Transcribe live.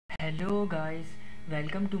Hello guys,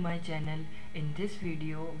 welcome to my channel. In this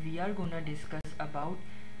video we are gonna discuss about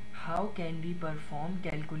how can we perform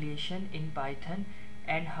calculation in Python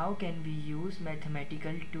and how can we use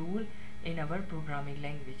mathematical tool in our programming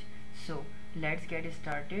language. So let's get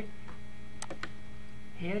started.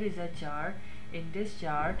 Here is a chart. In this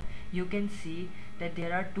chart you can see that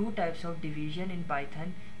there are two types of division in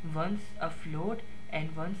Python. One's a float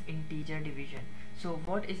and one's integer division. So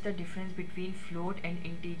what is the difference between float and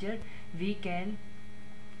integer? We can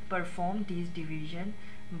perform these division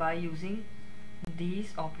by using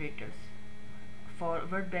these operators,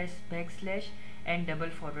 forward backslash and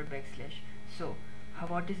double forward backslash. So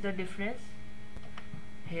what is the difference?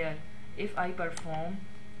 Here if I perform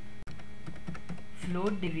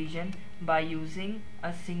float division by using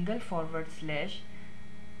a single forward slash,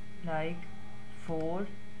 like 4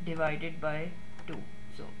 divided by 2,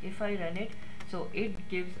 so if I run it, so it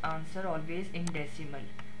gives answer always in decimal.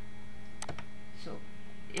 So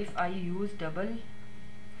if I use double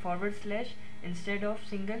forward slash instead of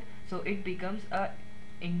single, so it becomes a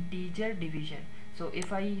integer division. So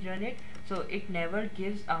if I run it, so it never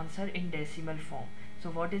gives answer in decimal form. So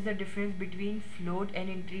what is the difference between float and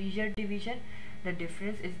integer division? The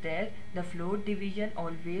difference is that the float division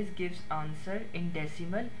always gives answer in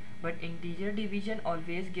decimal, but integer division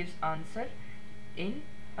always gives answer in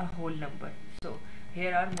a whole number. So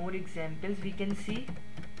here are more examples we can see,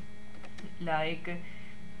 like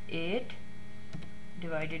 8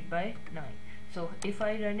 divided by 9. So if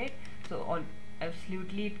I run it, so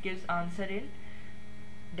absolutely it gives answer in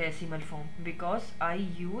decimal form because I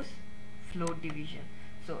use float division.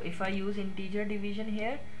 So if I use integer division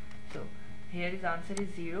here, so here is answer is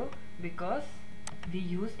 0 because we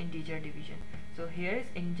use integer division. So here is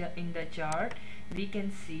in the chart we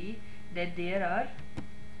can see that there are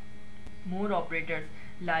more operators,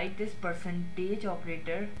 like this percentage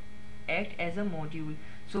operator act as a module.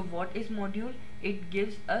 So what is module? It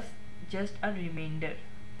gives us just a remainder.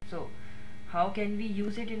 So how can we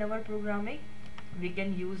use it in our programming? We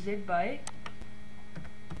can use it by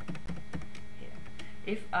here.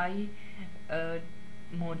 If I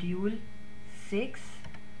module 6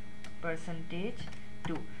 percentage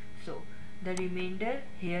 2, so the remainder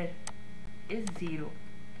here is 0.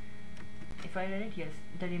 If I run it, yes,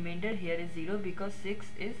 the remainder here is 0 because 6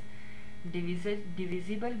 is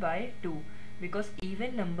divisible by 2, because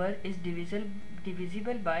even number is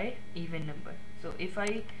divisible by even number. So if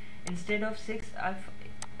I, instead of 6,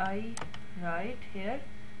 I write here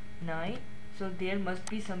 9, so there must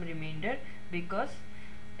be some remainder because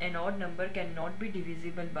an odd number cannot be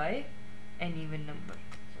divisible by an even number.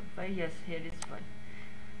 So if I, yes, here is 1.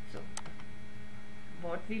 So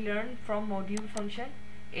what we learned from module function,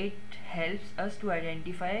 it helps us to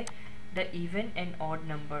identify the even and odd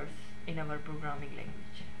numbers in our programming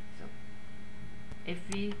language. So if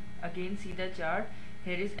we again see the chart,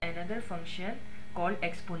 here is another function called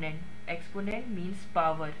exponent. Exponent means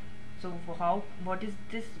power. So what is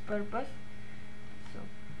this purpose? So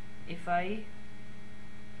if I,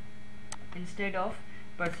 instead of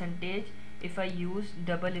percentage, if I use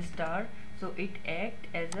double star, so it act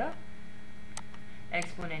as a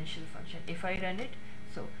exponential function. If I run it,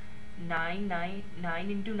 so 9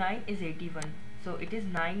 into 9 is 81, so it is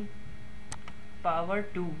 9 power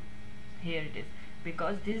 2. Here it is,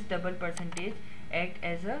 because this double percentage act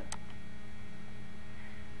as a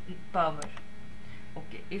power.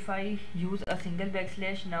 Okay, if I use a single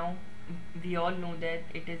backslash, now we all know that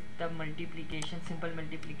it is the multiplication, simple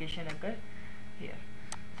multiplication occur here.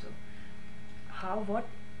 So what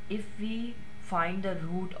if we find the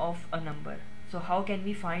root of a number? So how can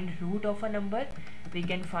we find root of a number? We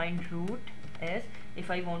can find root as, if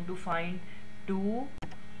I want to find 2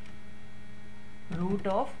 root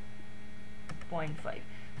of 0.5.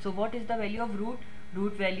 So what is the value of root?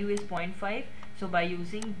 Root value is 0.5. So by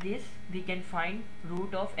using this we can find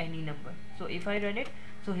root of any number. So if I run it,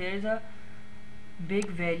 so here is a big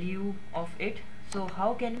value of it. So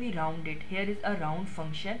how can we round it? Here is a round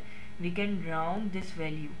function. We can round this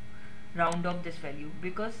value, round off this value,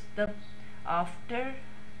 because the after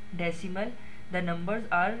decimal the numbers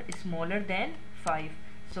are smaller than 5,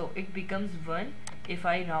 so it becomes 1 if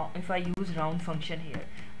I use round function here.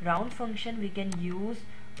 Round function we can use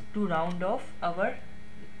to round off our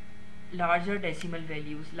larger decimal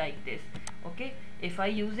values like this. Okay, if I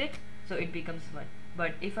use it, so it becomes 1.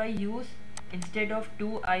 But if I use, instead of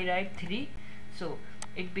 2 I write 3, so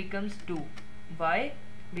it becomes 2. Why?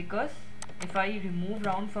 Because if I remove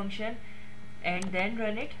round function and then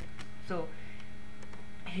run it, so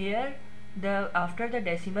here the after the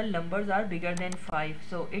decimal numbers are bigger than 5,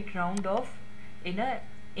 so it round off in a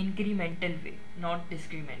incremental way, not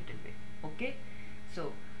discremental way. Okay,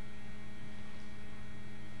 so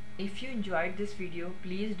if you enjoyed this video,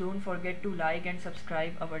 please don't forget to like and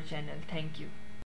subscribe our channel. Thank you.